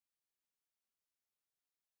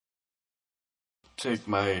take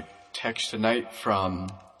my text tonight from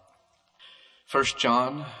 1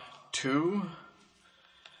 John 2,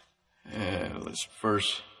 let's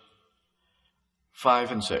verse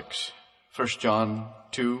 5 and 6. 1 John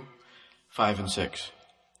 2, 5 and 6.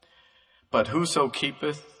 But whoso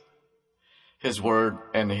keepeth his word,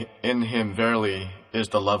 and in him verily is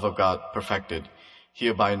the love of God perfected.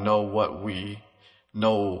 Hereby know we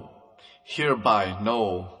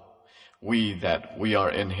that we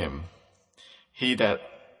are in him. He that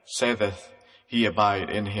saith he abide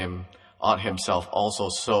in him ought himself also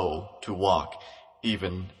so to walk,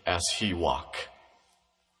 even as he walk.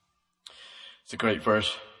 It's a great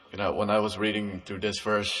verse. When I was reading through this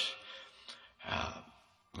verse,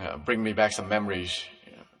 bring me back some memories.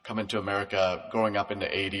 Coming to America, growing up in the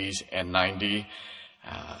 80s and 90s,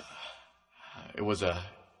 it was a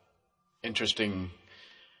interesting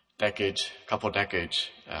couple decades.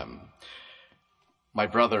 My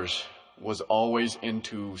brothers was always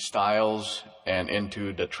into styles and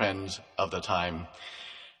into the trends of the time.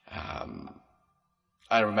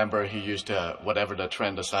 I remember he used to, whatever the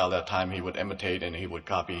trend, the style at that time, he would imitate and he would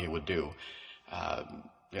copy, he would do.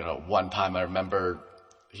 One time I remember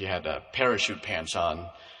he had parachute pants on,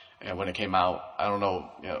 and when it came out, I don't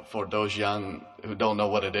know, for those young who don't know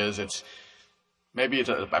what it is, maybe it's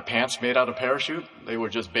a pants made out of parachute. They were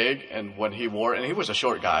just big, and when he wore, and he was a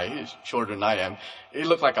short guy, he's shorter than I am, he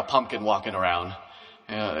looked like a pumpkin walking around.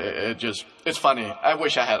 It's funny. I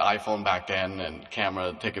wish I had iPhone back then and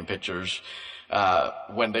camera taking pictures.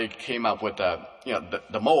 When they came up with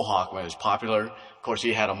the mohawk, when it was popular, of course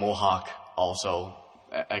he had a mohawk also.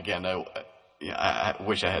 Again, I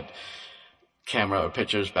wish I had camera or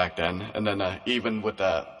pictures back then. And then even with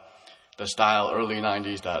the style, early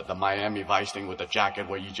 90s, the Miami Vice thing with the jacket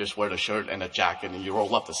where you just wear the shirt and a jacket and you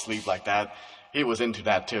roll up the sleeve like that. He was into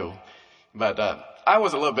that too. But I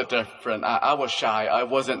was a little bit different. I was shy. I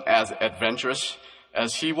wasn't as adventurous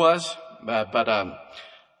as he was. But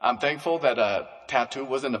I'm thankful that tattoo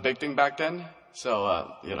wasn't a big thing back then.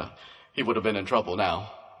 So, he would have been in trouble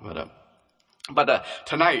now. But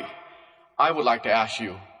tonight, I would like to ask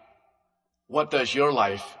you, what does your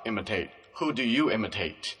life imitate? Who do you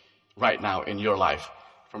imitate right now in your life?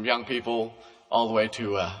 From young people all the way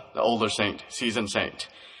to the older saint, seasoned saint.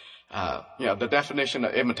 The definition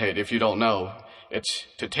of imitate, if you don't know, it's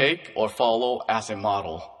to take or follow as a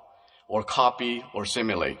model, or copy or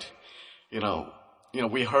simulate.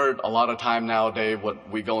 We heard a lot of time nowadays what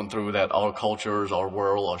we're going through, that our cultures, our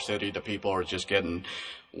world, our city, the people are just getting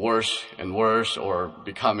worse and worse, or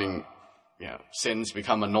becoming, sins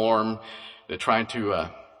become a norm. They're trying to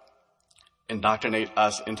indoctrinate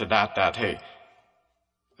us into that hey,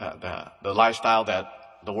 the lifestyle that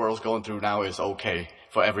the world's going through now is okay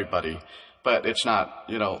for everybody. But it's not.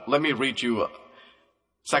 Let me read you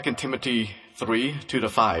 2 Timothy 3,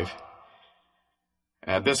 2-5.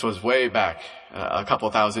 This was way back, a couple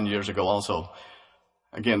thousand years ago also.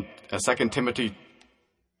 Again, 2 Timothy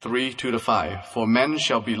 3, 2-5. For men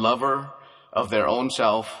shall be lover of their own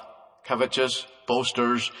self, covetous,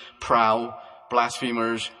 boasters, proud,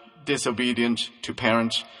 blasphemers, disobedient to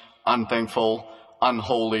parents, unthankful,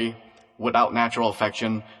 unholy, without natural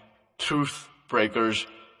affection, truth breakers,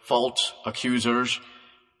 false accusers,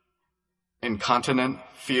 incontinent,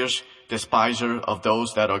 fierce, despiser of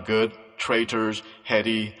those that are good, traitors,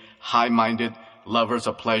 heady, high-minded, lovers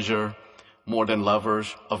of pleasure more than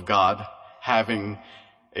lovers of God, having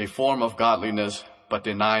a form of godliness, but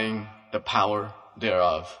denying the power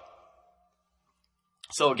thereof.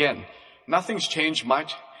 So again, nothing's changed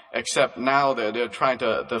much, except now that they're trying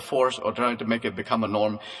to force or trying to make it become a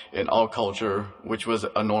norm in our culture, which was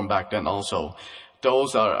a norm back then also.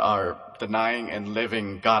 Those are denying and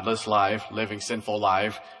living godless life, living sinful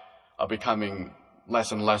life, are becoming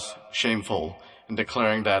less and less shameful, and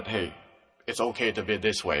declaring that, hey, it's okay to be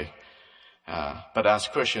this way. But as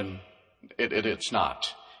Christian, it's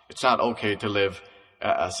not. It's not okay to live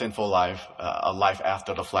a sinful life, a life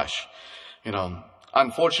after the flesh.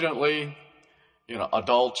 Unfortunately,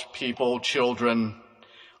 adults, people, children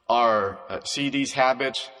see these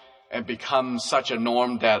habits and become such a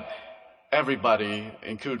norm that everybody,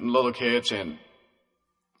 including little kids and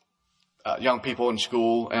young people in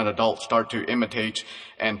school and adults, start to imitate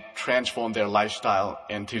and transform their lifestyle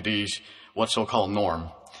into these what's so-called norm.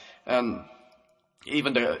 And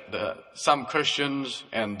even some Christians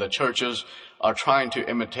and the churches are trying to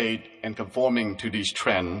imitate and conforming to these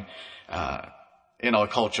trends in our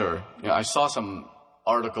culture. I saw some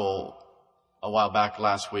article a while back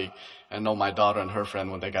last week. I know my daughter and her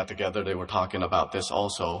friend, when they got together, they were talking about this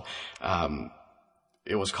also.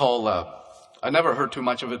 It was called I never heard too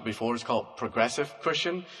much of it before. It's called progressive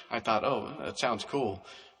Christian. I thought, oh, that sounds cool.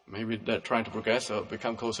 Maybe they're trying to progress or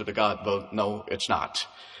become closer to God. But no, it's not.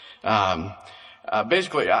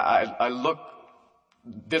 Basically, I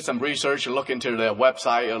did some research, looked into their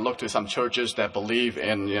website, and looked to some churches that believe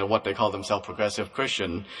in, what they call themselves progressive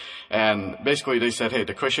Christian. And basically they said, hey,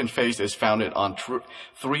 the Christian faith is founded on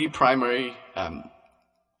three primary,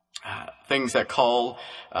 things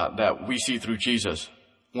that we see through Jesus.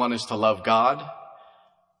 One is to love God,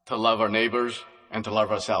 to love our neighbors, and to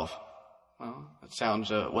love ourselves. Well, that sounds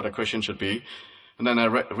what a Christian should be. And then I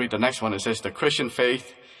read the next one. It says the Christian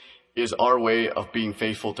faith is our way of being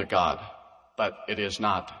faithful to God, but it is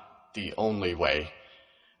not the only way.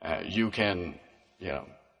 You can,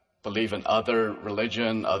 believe in other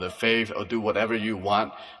religion, other faith, or do whatever you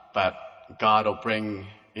want, but God will bring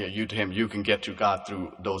you to Him. You can get to God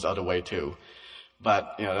through those other way too.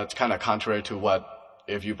 But, that's kind of contrary to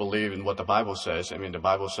if you believe in what the Bible says. I mean, the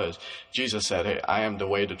Bible says, Jesus said, hey, I am the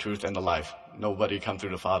way, the truth, and the life. Nobody come through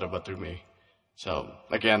the Father but through me. So,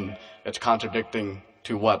 again, it's contradicting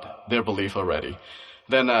to what their belief already.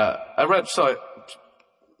 Then, I read, so it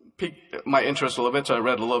piqued my interest a little bit, so I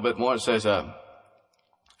read a little bit more. It says,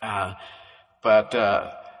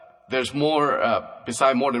 there's more,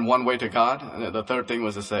 beside more than one way to God. And the third thing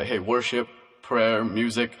was to say, hey, worship, prayer,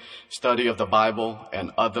 music, study of the Bible,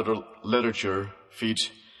 and other literature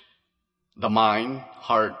feeds the mind,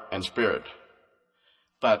 heart, and spirit.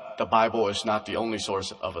 But the Bible is not the only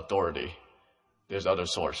source of authority. There's other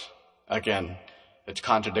source. Again, it's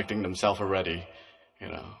contradicting themselves already.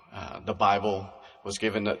 The Bible was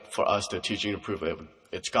given for us to teaching to prove it.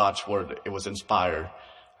 It's God's word. It was inspired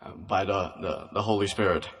by the Holy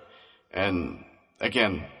Spirit. And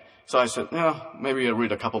again, so I said, maybe I'll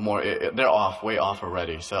read a couple more. They're way off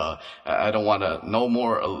already. So I don't want to know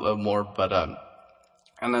a little more. But,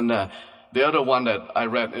 and then the other one that I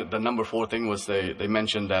read, the number 4 thing was they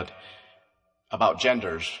mentioned that about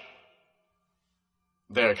genders.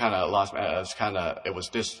 They're kind of lost. It was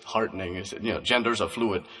disheartening. It said, genders are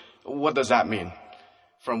fluid. What does that mean?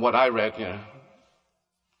 From what I read,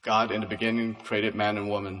 God in the beginning created man and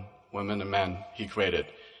woman and man. He created.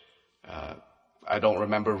 I don't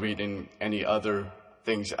remember reading any other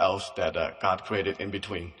things else that God created in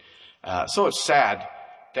between. So it's sad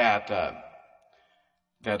that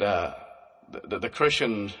the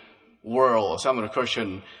Christian world, some of the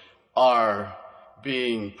Christians are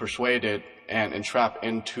being persuaded and entrapped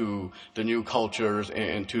into the new cultures,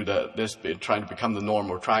 into this trying to become the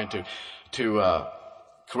norm, or trying to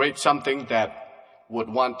create something that would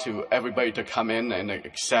want everybody to come in and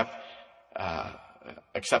accept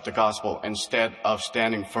the gospel, instead of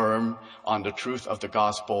standing firm on the truth of the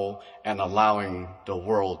gospel and allowing the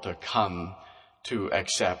world to come to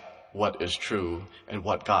accept what is true and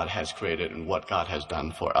what God has created and what God has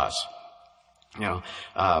done for us.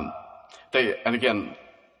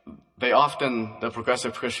 The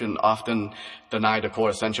progressive Christian often deny the core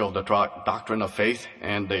essential of the doctrine of faith,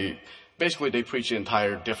 and they preach the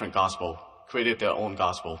entire different gospel, created their own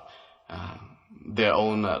gospel, their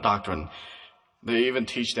own doctrine. They even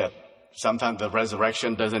teach that sometimes the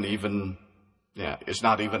resurrection it's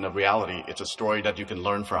not even a reality. It's a story that you can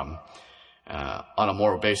learn from on a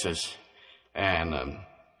moral basis, and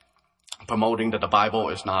promoting that the Bible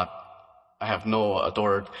is not. I have no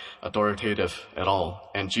authoritative at all.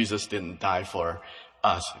 And Jesus didn't die for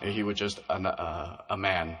us. He was just a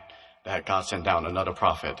man that God sent down, another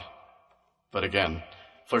prophet. But again,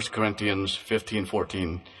 1 Corinthians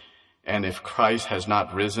 15:14, and if Christ has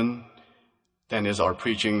not risen, then is our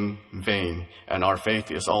preaching vain, and our faith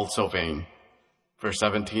is also vain. Verse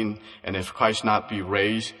 17, and if Christ not be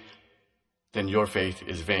raised, then your faith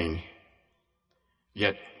is vain.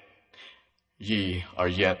 Yet ye are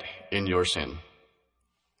yet in your sin.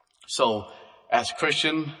 So, as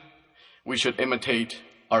Christian, we should imitate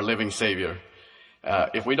our living Savior.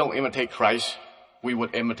 If we don't imitate Christ, we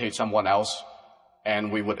would imitate someone else,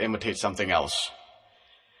 and we would imitate something else.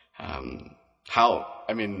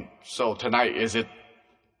 So tonight, is it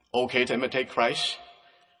okay to imitate Christ?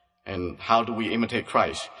 And how do we imitate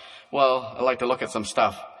Christ? Well, I'd like to look at some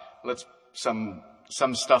stuff. Some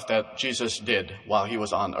stuff that Jesus did while he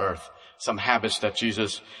was on earth. Some habits that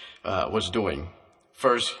Jesus was doing.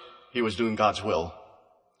 First, he was doing God's will.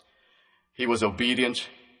 He was obedient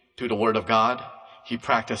to the word of God. He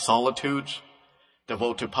practiced solitude,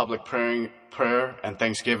 devoted to public prayer and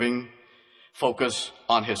thanksgiving, focused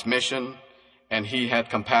on his mission, and he had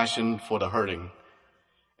compassion for the hurting.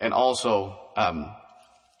 And also,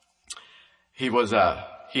 he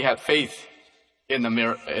had faith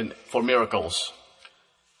for miracles.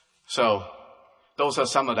 So, Those are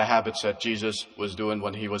some of the habits that Jesus was doing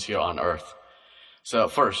when he was here on earth. So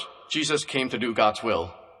first, Jesus came to do God's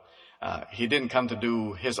will. He didn't come to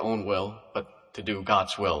do his own will, but to do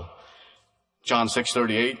God's will. John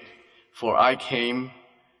 6:38, for I came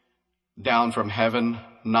down from heaven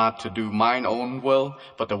not to do mine own will,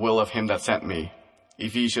 but the will of him that sent me.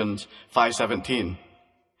 Ephesians 5:17,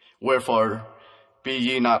 wherefore be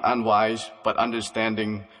ye not unwise, but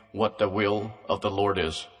understanding what the will of the Lord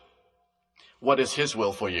is. What is his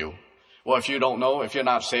will for you? Well, if you don't know, if you're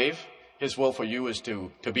not saved, his will for you is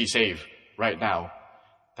to be saved right now,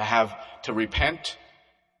 to repent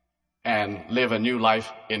and live a new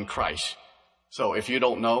life in Christ. So if you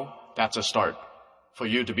don't know, that's a start for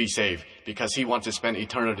you to be saved, because he wants to spend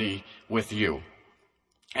eternity with you.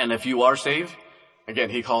 And if you are saved, again,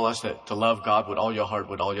 he calls us to love God with all your heart,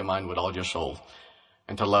 with all your mind, with all your soul,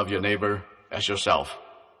 and to love your neighbor as yourself.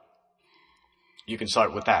 You can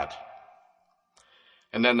start with that.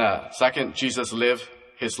 And then second, Jesus lived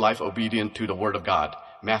his life obedient to the word of God.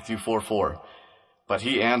 Matthew 4:4. But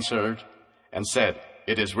he answered and said,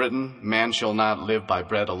 it is written, man shall not live by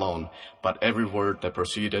bread alone, but every word that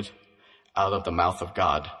proceeded out of the mouth of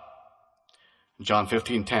God. John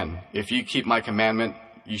 15:10. If ye keep my commandment,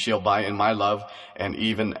 ye shall abide in my love, and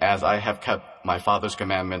even as I have kept my Father's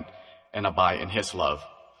commandment and abide in his love.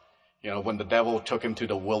 You know, when the devil took him to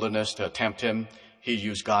the wilderness to tempt him, he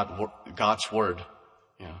used God's word,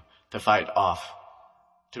 to fight off,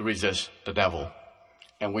 to resist the devil.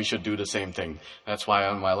 And we should do the same thing. That's why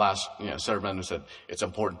on my last sermon I said it's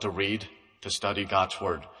important to read, to study God's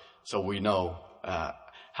word, so we know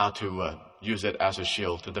how to use it as a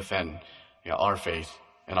shield to defend our faith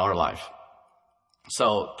and our life.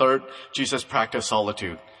 So third, Jesus practiced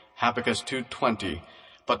solitude. Habakkuk 2:20.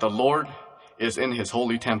 But the Lord is in his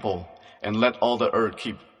holy temple, and let all the earth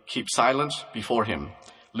keep silence before him.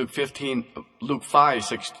 Luke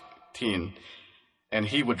 5:16. And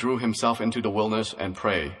he withdrew himself into the wilderness and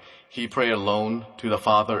prayed. He prayed alone to the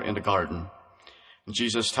Father in the garden. And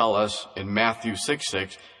Jesus tells us in Matthew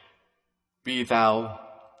 6:6, be thou,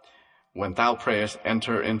 when thou prayest,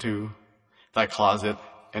 enter into thy closet,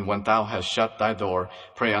 and when thou hast shut thy door,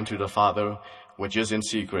 pray unto the Father which is in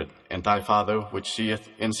secret, and thy Father which seeth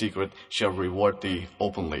in secret shall reward thee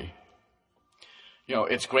openly.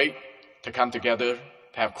 It's great to come together,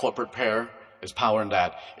 to have corporate prayer. There's power in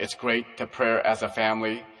that. It's great to pray as a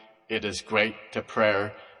family. It is great to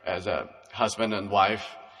pray as a husband and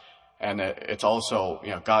wife. And it's also,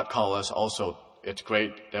 God calls us also. It's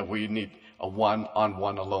great that we need a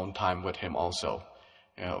one-on-one alone time with him also.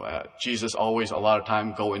 Jesus always a lot of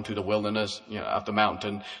time go into the wilderness, up the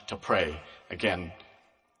mountain to pray. Again,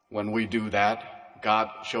 when we do that,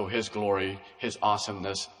 God show his glory, his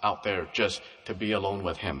awesomeness out there just to be alone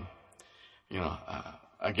with him.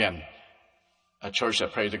 Again, a church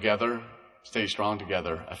that pray together, stay strong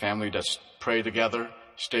together. A family that pray together,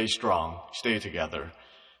 stay strong, stay together.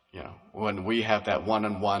 When we have that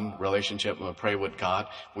one-on-one relationship and we pray with God,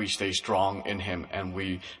 we stay strong in him and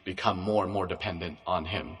we become more and more dependent on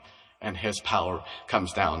him. And his power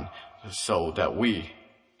comes down so that we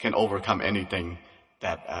can overcome anything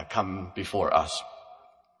that come before us.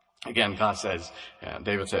 Again, God says,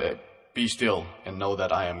 David said, be still and know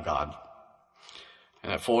that I am God.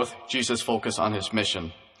 And fourth, Jesus focused on his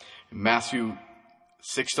mission. Matthew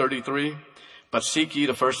 6:33, but seek ye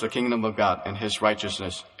the first the kingdom of God and his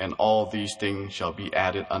righteousness, and all these things shall be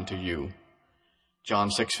added unto you. John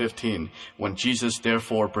 6:15, when Jesus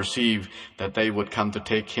therefore perceived that they would come to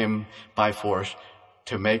take him by force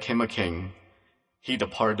to make him a king, he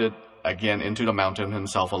departed again into the mountain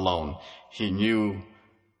himself alone. He knew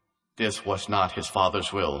this was not his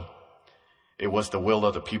Father's will. It was the will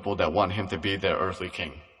of the people that want him to be their earthly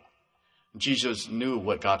king. Jesus knew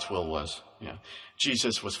what God's will was.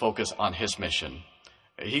 Jesus was focused on his mission.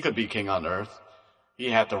 He could be king on earth.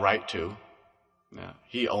 He had the right to.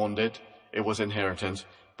 He owned it. It was inheritance.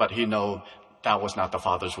 But he knew that was not the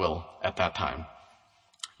Father's will at that time.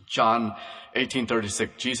 John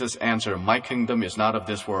 18:36, Jesus answered, my kingdom is not of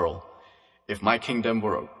this world. If my kingdom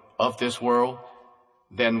were of this world,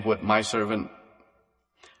 then would my servant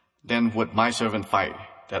fight,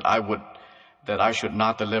 that I should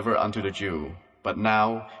not deliver unto the Jew. But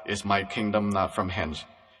now is my kingdom not from hence.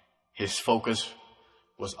 His focus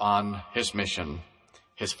was on his mission,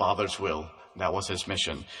 his Father's will. That was his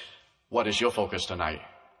mission. What is your focus tonight?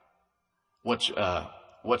 What's the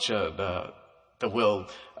will,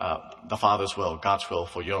 the Father's will, God's will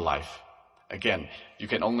for your life? Again, you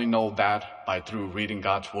can only know that through reading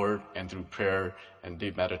God's word and through prayer and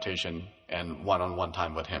deep meditation and one-on-one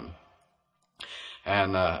time with him.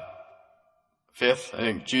 And Fifth, I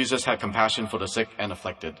think Jesus had compassion for the sick and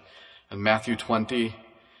afflicted. In Matthew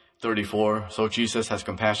 20:34, so Jesus has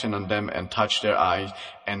compassion on them and touched their eyes,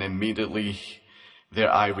 and immediately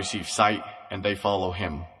their eye received sight, and they follow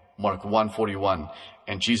him. Mark 1:41,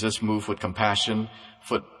 and Jesus moved with compassion,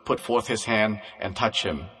 put forth his hand and touched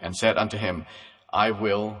him, and said unto him, I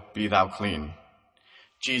will, be thou clean.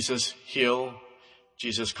 Jesus heal,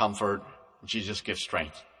 Jesus comfort, Jesus give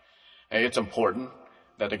strength. And it's important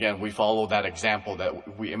that, again, we follow that example,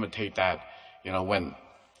 that we imitate that. When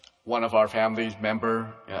one of our family's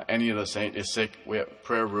member, any of the saint is sick, we have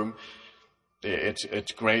prayer room.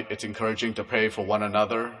 It's great. It's encouraging to pray for one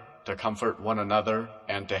another, to comfort one another,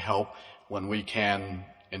 and to help when we can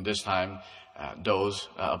in this time, those,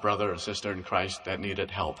 a brother or sister in Christ that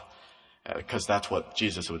needed help. Because that's what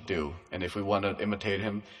Jesus would do. And if we want to imitate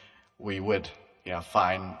him, we would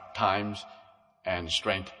find times and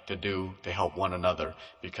strength to help one another,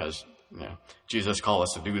 because Jesus called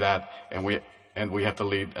us to do that, and we have to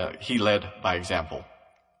lead. He led by example.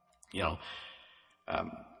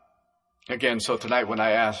 Again, so tonight when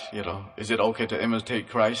I ask, is it okay to imitate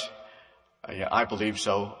Christ? I believe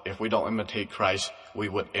so. If we don't imitate Christ, we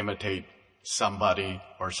would imitate somebody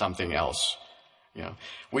or something else.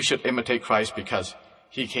 We should imitate Christ because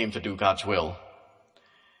he came to do God's will.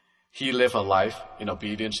 He lived a life in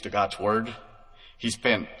obedience to God's word. He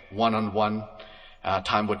spent one-on-one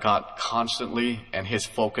time with God constantly, and his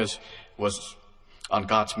focus was on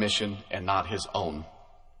God's mission and not his own.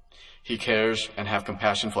 He cares and have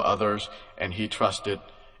compassion for others, and he trusted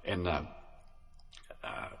in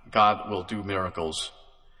God will do miracles.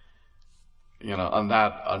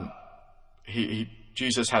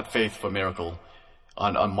 Jesus had faith for miracle.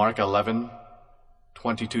 On Mark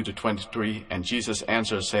 11:22-23, and Jesus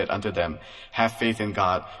answered, said unto them, have faith in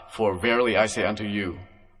God, for verily I say unto you,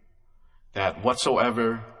 that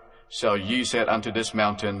whatsoever shall ye say unto this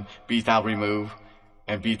mountain, be thou removed,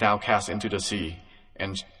 and be thou cast into the sea,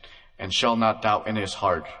 and shall not doubt in his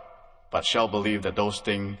heart, but shall believe that those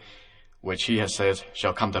things which he has said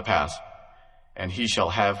shall come to pass, and he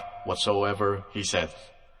shall have whatsoever he saith.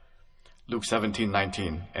 Luke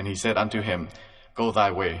 17:19, and he said unto him, go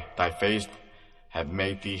thy way, thy faith have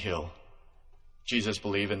made thee heal. Jesus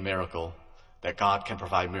believed in miracle, that God can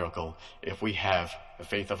provide miracle. If we have the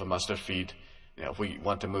faith of a mustard seed, if we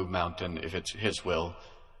want to move mountain, if it's his will,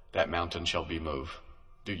 that mountain shall be moved.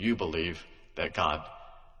 Do you believe that God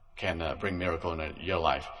can bring miracle in your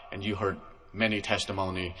life? And you heard many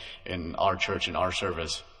testimony in our church, in our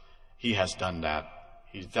service. He has done that.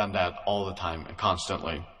 He's done that all the time and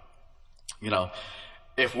constantly.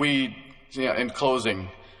 If we, in closing,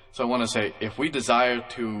 so I want to say, if we desire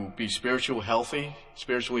to be spiritually healthy,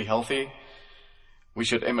 we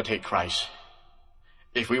should imitate Christ.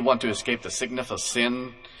 If we want to escape the sickness of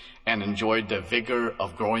sin and enjoy the vigor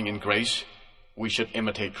of growing in grace, we should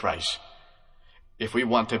imitate Christ. If we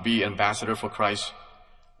want to be ambassador for Christ,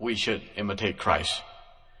 we should imitate Christ.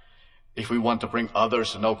 If we want to bring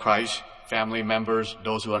others to know Christ, family members,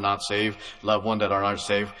 those who are not saved, loved ones that are not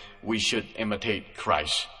saved, we should imitate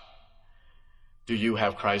Christ. Do you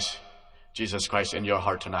have Christ, Jesus Christ, in your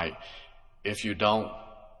heart tonight? If you don't,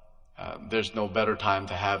 there's no better time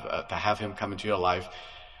to have him come into your life,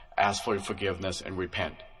 ask for forgiveness, and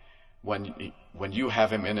repent. When you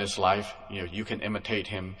have him in his life, you can imitate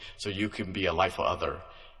him, so you can be a light for other.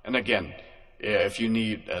 And again, if you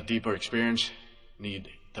need a deeper experience, need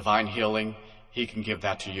divine healing, he can give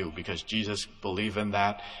that to you, because Jesus believed in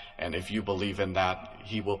that, and if you believe in that,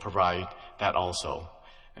 he will provide that also.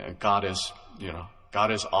 God is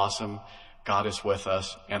awesome. God is with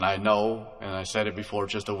us. And I know, and I said it before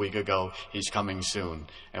just a week ago, he's coming soon.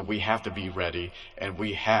 And we have to be ready. And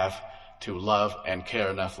we have to love and care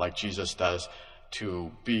enough like Jesus does to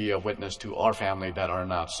be a witness to our family that are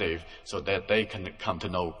not saved, so that they can come to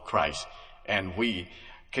know Christ. And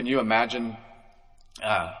can you imagine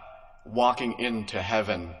walking into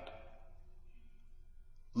heaven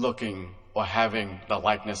looking or having the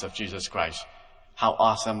likeness of Jesus Christ? How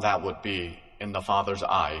awesome that would be in the Father's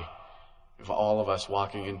eye, if all of us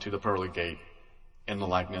walking into the pearly gate in the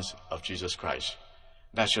likeness of Jesus Christ.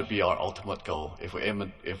 That should be our ultimate goal. If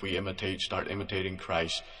we start imitating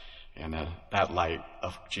Christ, and that light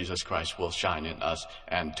of Jesus Christ will shine in us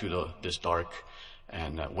and to this dark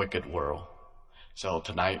and wicked world. So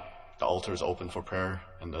tonight, the altar is open for prayer,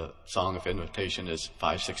 and the song of invitation is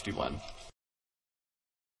 561.